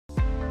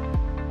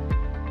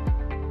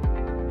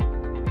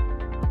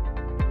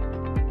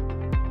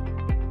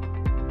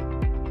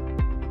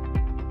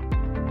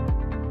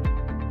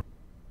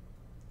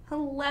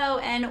Hello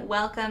and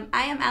welcome.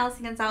 I am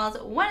Allison Gonzalez,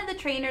 one of the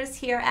trainers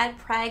here at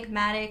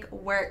Pragmatic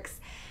Works.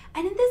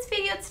 And in this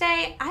video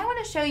today, I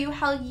want to show you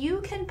how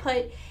you can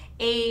put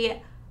a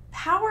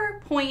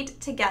PowerPoint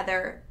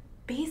together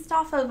based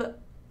off of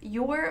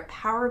your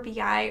Power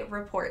BI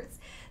reports.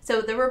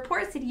 So the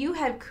reports that you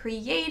have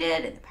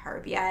created in the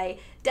Power BI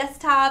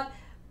desktop,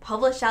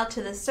 published out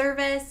to the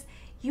service,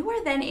 you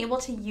are then able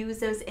to use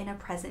those in a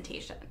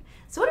presentation.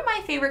 So one of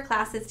my favorite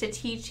classes to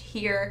teach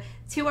here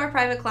to our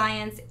private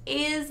clients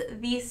is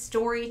the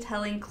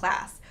storytelling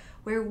class,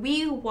 where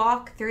we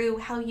walk through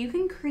how you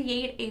can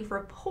create a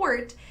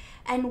report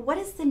and what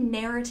is the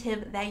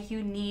narrative that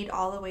you need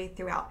all the way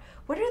throughout.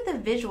 What are the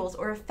visuals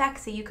or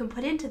effects that you can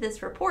put into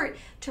this report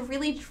to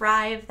really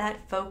drive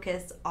that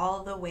focus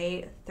all the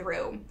way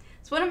through?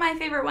 It's one of my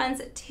favorite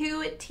ones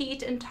to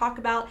teach and talk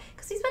about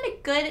because we spend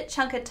a good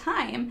chunk of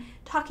time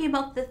talking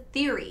about the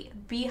theory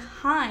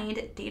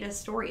behind data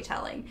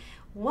storytelling,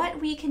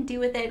 what we can do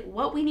with it,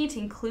 what we need to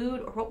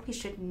include or what we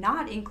should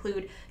not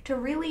include to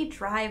really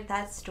drive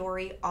that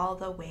story all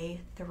the way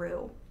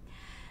through.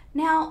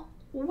 Now,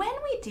 when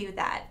we do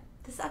that,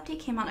 this update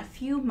came out a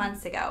few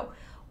months ago.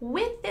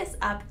 With this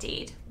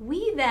update,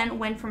 we then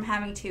went from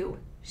having to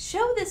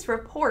show this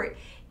report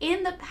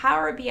in the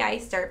Power BI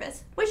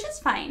service, which is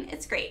fine,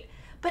 it's great.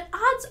 But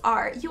odds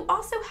are you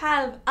also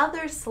have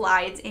other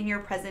slides in your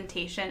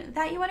presentation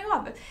that you want to go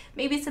off of.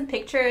 Maybe some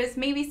pictures,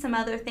 maybe some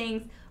other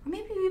things, or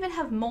maybe you even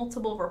have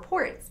multiple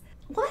reports.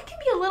 Well, that can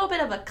be a little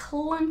bit of a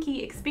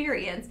clunky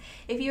experience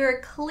if you're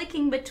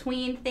clicking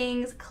between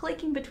things,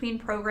 clicking between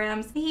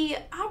programs. The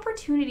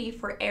opportunity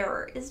for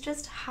error is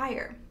just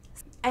higher.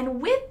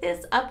 And with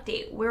this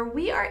update, where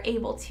we are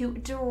able to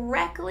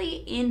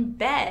directly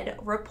embed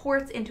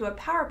reports into a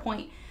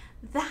PowerPoint,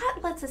 that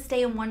lets us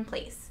stay in one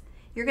place.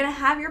 You're going to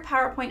have your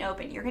PowerPoint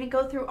open. You're going to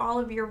go through all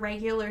of your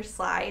regular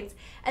slides,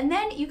 and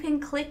then you can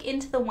click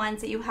into the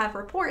ones that you have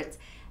reports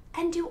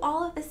and do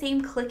all of the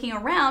same clicking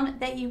around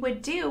that you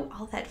would do,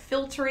 all that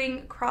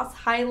filtering,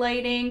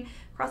 cross-highlighting,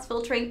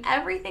 cross-filtering,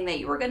 everything that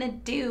you were going to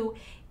do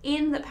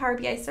in the Power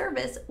BI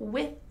service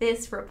with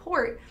this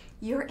report,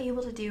 you're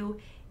able to do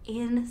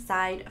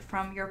inside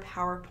from your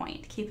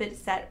PowerPoint. Keep it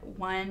set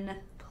one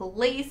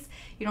place.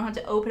 You don't have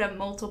to open up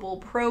multiple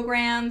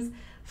programs,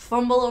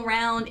 fumble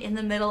around in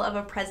the middle of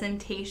a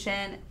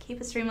presentation.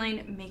 Keep it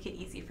streamlined, make it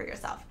easy for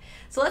yourself.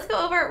 So let's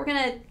go over it. We're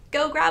gonna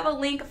go grab a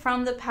link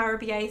from the Power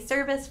BI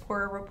service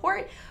for a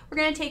report. We're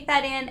gonna take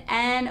that in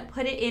and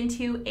put it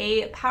into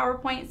a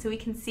PowerPoint so we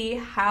can see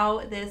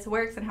how this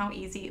works and how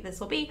easy this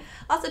will be.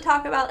 Also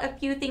talk about a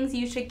few things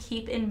you should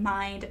keep in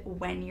mind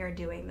when you're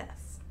doing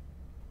this.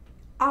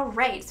 All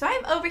right, so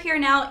I'm over here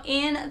now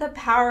in the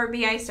Power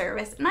BI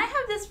service, and I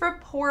have this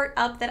report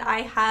up that I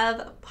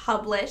have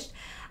published.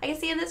 I can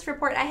see in this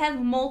report I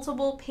have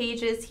multiple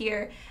pages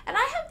here, and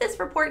I have this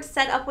report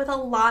set up with a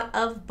lot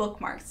of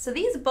bookmarks. So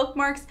these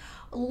bookmarks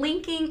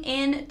linking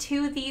in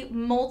to the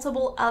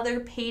multiple other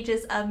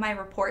pages of my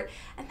report,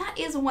 and that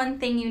is one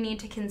thing you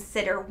need to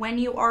consider when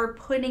you are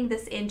putting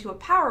this into a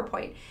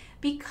PowerPoint,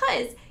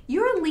 because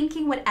you're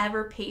linking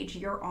whatever page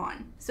you're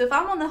on. So if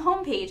I'm on the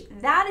home page,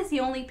 that is the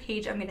only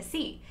page I'm gonna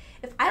see.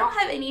 If I don't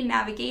have any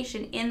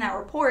navigation in that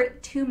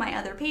report to my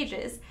other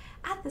pages,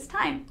 at this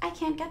time, I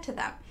can't get to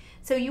them.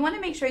 So you wanna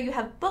make sure you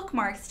have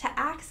bookmarks to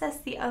access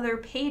the other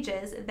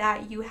pages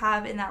that you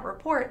have in that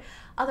report.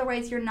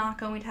 Otherwise, you're not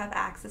going to have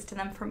access to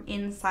them from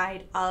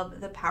inside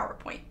of the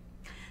PowerPoint.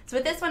 So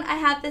with this one, I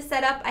have this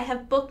set up. I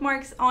have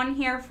bookmarks on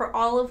here for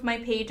all of my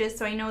pages,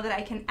 so I know that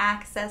I can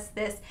access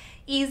this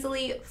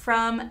easily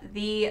from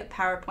the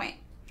PowerPoint.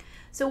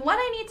 So what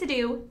I need to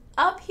do,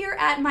 up here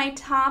at my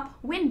top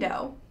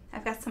window,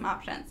 I've got some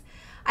options.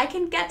 I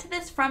can get to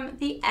this from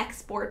the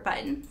export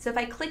button. So if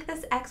I click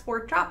this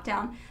export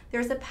dropdown,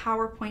 there's a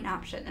PowerPoint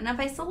option. And if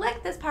I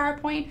select this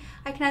PowerPoint,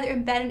 I can either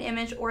embed an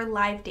image or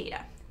live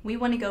data. We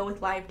want to go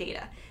with live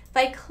data. If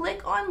I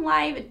click on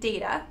live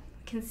data,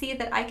 can see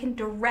that I can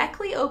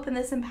directly open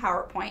this in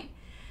PowerPoint.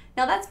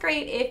 Now that's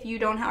great if you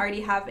don't already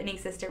have an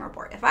existing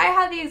report. If I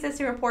have the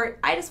existing report,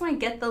 I just want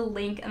to get the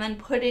link and then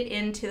put it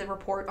into the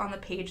report on the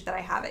page that I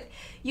have it.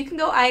 You can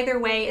go either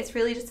way. It's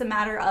really just a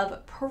matter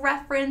of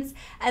preference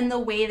and the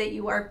way that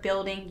you are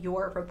building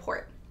your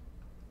report.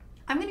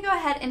 I'm going to go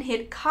ahead and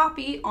hit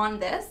copy on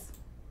this,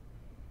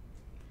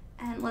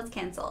 and let's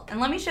cancel. And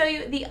let me show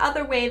you the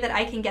other way that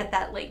I can get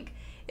that link.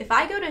 If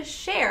I go to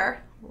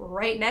share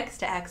right next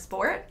to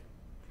export,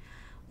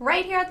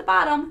 right here at the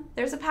bottom,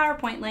 there's a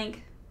PowerPoint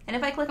link. And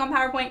if I click on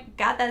PowerPoint,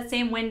 got that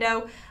same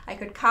window, I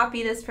could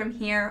copy this from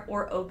here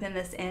or open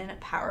this in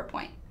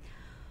PowerPoint.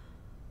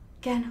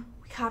 Again,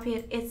 we copy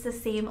it, it's the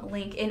same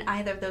link in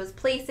either of those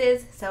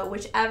places. So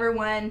whichever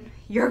one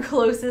you're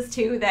closest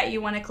to that you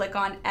want to click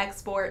on,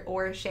 export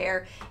or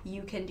share,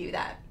 you can do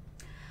that.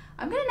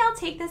 I'm gonna now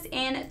take this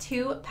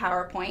into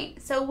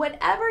PowerPoint. So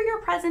whatever your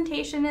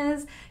presentation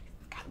is,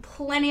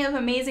 plenty of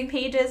amazing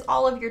pages,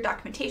 all of your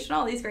documentation,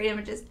 all these great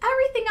images,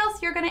 everything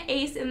else you're gonna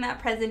ace in that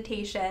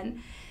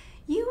presentation.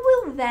 You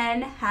will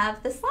then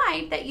have the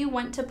slide that you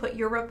want to put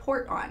your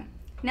report on.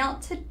 Now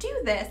to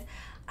do this,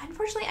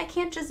 unfortunately I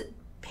can't just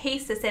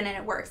paste this in and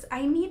it works.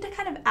 I need to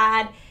kind of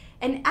add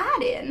an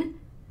add-in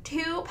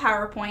to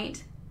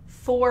PowerPoint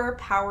for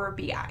Power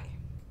BI.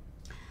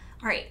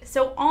 All right,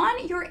 so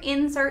on your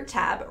Insert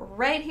tab,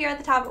 right here at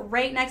the top,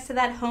 right next to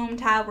that Home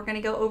tab, we're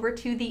gonna go over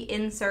to the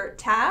Insert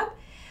tab.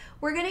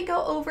 We're gonna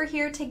go over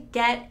here to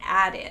Get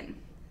Add-in.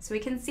 So we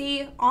can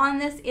see on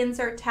this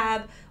Insert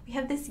tab, we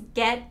have this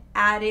Get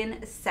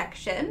Add-in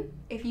section.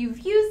 If you've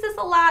used this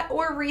a lot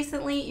or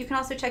recently, you can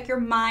also check your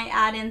My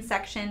Add-in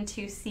section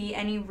to see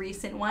any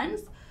recent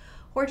ones,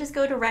 or just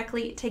go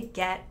directly to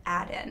Get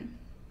Add-in.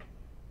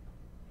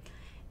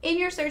 In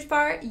your search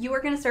bar, you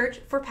are gonna search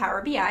for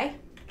Power BI.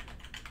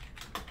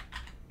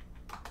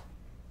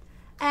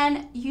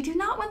 And you do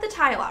not want the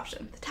tile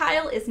option. The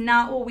tile is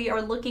not what we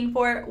are looking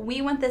for.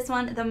 We want this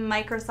one, the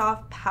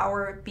Microsoft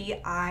Power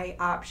BI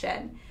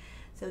option.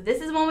 So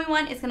this is one we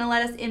want. It's gonna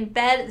let us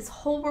embed this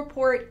whole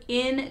report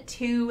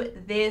into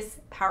this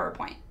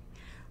PowerPoint.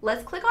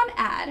 Let's click on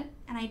Add.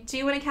 And I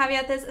do want to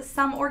caveat this,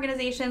 some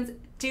organizations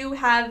do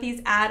have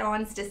these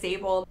add-ons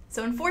disabled.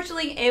 So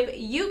unfortunately, if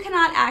you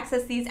cannot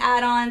access these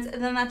add-ons,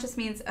 then that just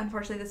means,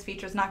 unfortunately, this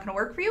feature is not gonna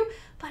work for you,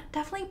 but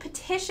definitely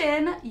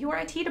petition your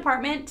IT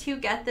department to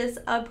get this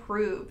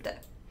approved.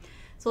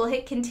 So we'll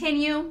hit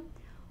continue.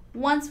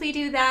 Once we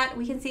do that,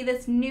 we can see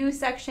this new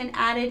section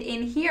added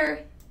in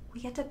here.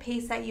 We get to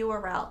paste that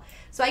URL.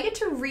 So I get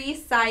to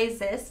resize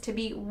this to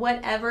be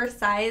whatever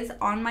size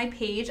on my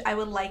page I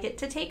would like it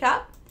to take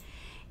up.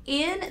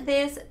 In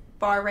this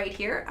bar right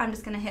here, I'm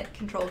just gonna hit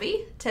Control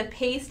V to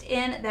paste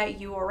in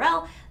that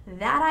URL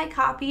that I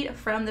copied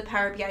from the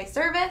Power BI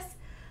service.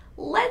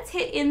 Let's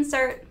hit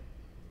Insert,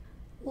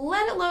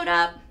 let it load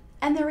up,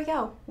 and there we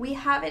go. We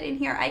have it in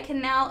here. I can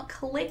now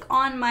click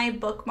on my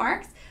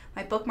bookmarks.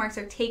 My bookmarks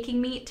are taking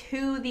me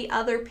to the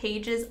other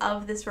pages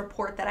of this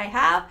report that I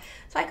have.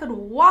 So I could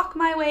walk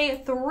my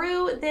way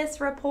through this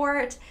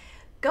report,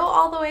 go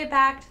all the way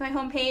back to my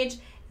home page,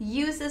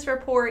 use this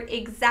report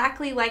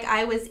exactly like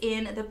I was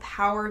in the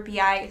Power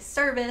BI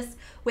service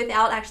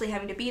without actually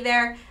having to be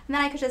there. And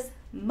then I could just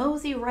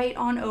mosey right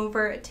on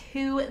over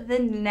to the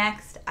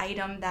next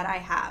item that I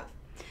have.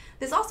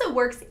 This also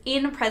works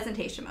in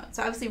presentation mode.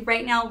 So obviously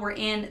right now we're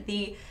in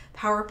the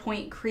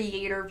PowerPoint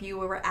creator view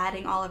where we're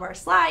adding all of our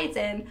slides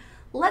in.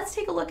 Let's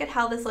take a look at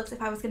how this looks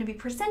if I was going to be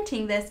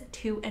presenting this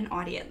to an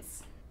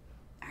audience.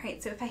 All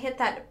right, so if I hit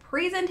that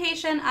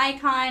presentation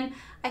icon,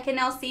 I can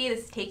now see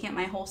this is taking up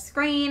my whole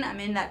screen. I'm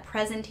in that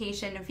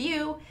presentation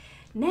view.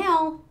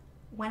 Now,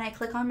 when I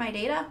click on my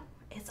data,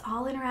 it's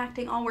all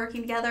interacting, all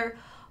working together.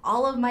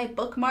 All of my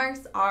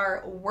bookmarks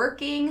are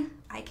working.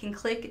 I can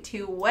click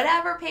to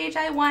whatever page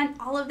I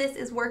want. All of this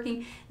is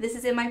working. This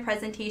is in my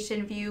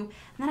presentation view.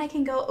 And then I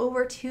can go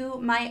over to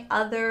my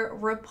other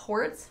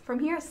reports from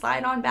here,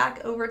 slide on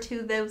back over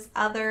to those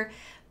other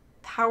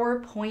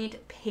PowerPoint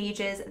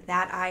pages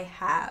that I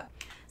have.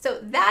 So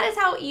that is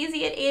how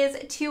easy it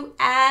is to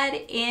add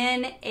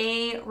in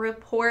a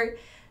report.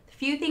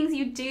 Few things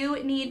you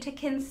do need to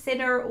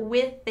consider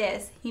with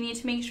this. You need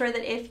to make sure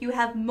that if you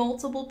have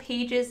multiple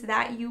pages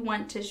that you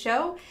want to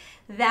show,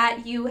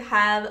 that you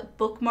have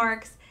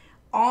bookmarks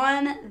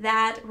on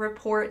that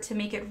report to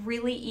make it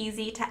really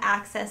easy to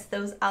access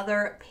those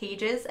other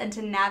pages and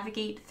to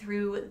navigate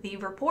through the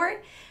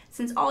report,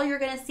 since all you're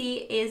going to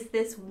see is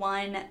this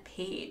one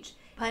page.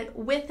 But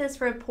with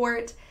this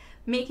report,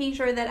 making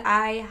sure that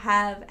I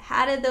have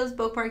added those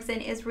bookmarks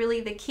in is really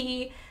the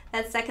key.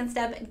 That second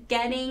step,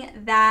 getting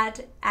that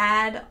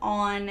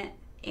add-on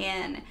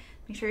in.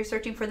 Make sure you're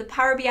searching for the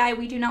Power BI.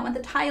 We do not want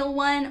the tile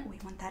one. We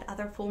want that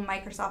other full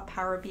Microsoft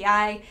Power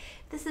BI.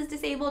 If this is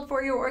disabled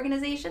for your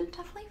organization,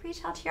 definitely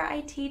reach out to your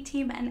IT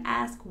team and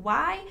ask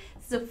why.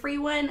 This is a free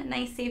one,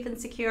 nice, safe, and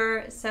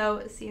secure.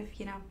 So see if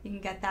you can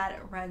get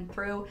that run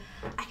through.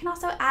 I can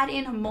also add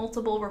in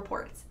multiple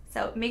reports.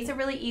 So it makes it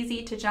really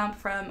easy to jump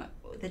from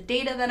the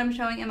data that I'm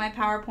showing in my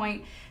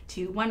PowerPoint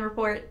to one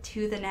report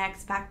to the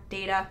next, back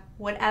data,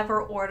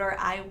 whatever order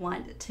I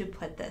want to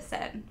put this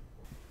in.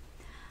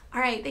 All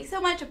right, thanks so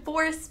much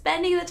for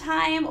spending the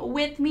time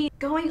with me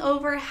going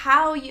over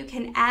how you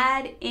can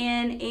add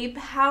in a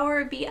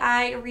Power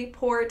BI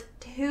report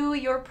to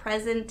your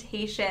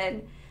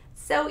presentation.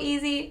 So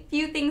easy,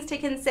 few things to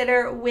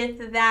consider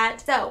with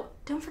that. So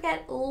don't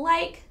forget,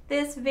 like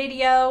this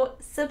video,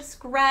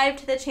 subscribe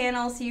to the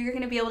channel so you're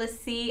gonna be able to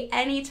see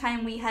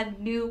anytime we have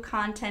new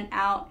content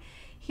out.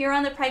 Here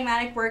on the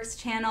Pragmatic Works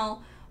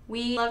channel,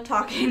 we love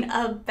talking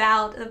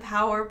about the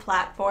Power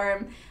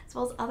Platform, as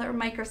well as other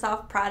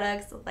Microsoft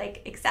products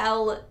like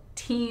Excel,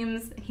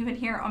 Teams, and even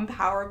here on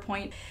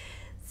PowerPoint.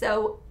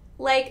 So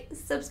like,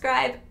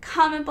 subscribe,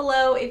 comment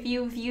below if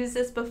you've used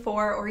this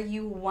before or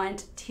you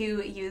want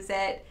to use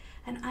it,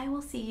 and I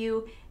will see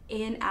you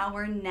in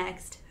our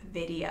next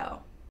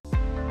video.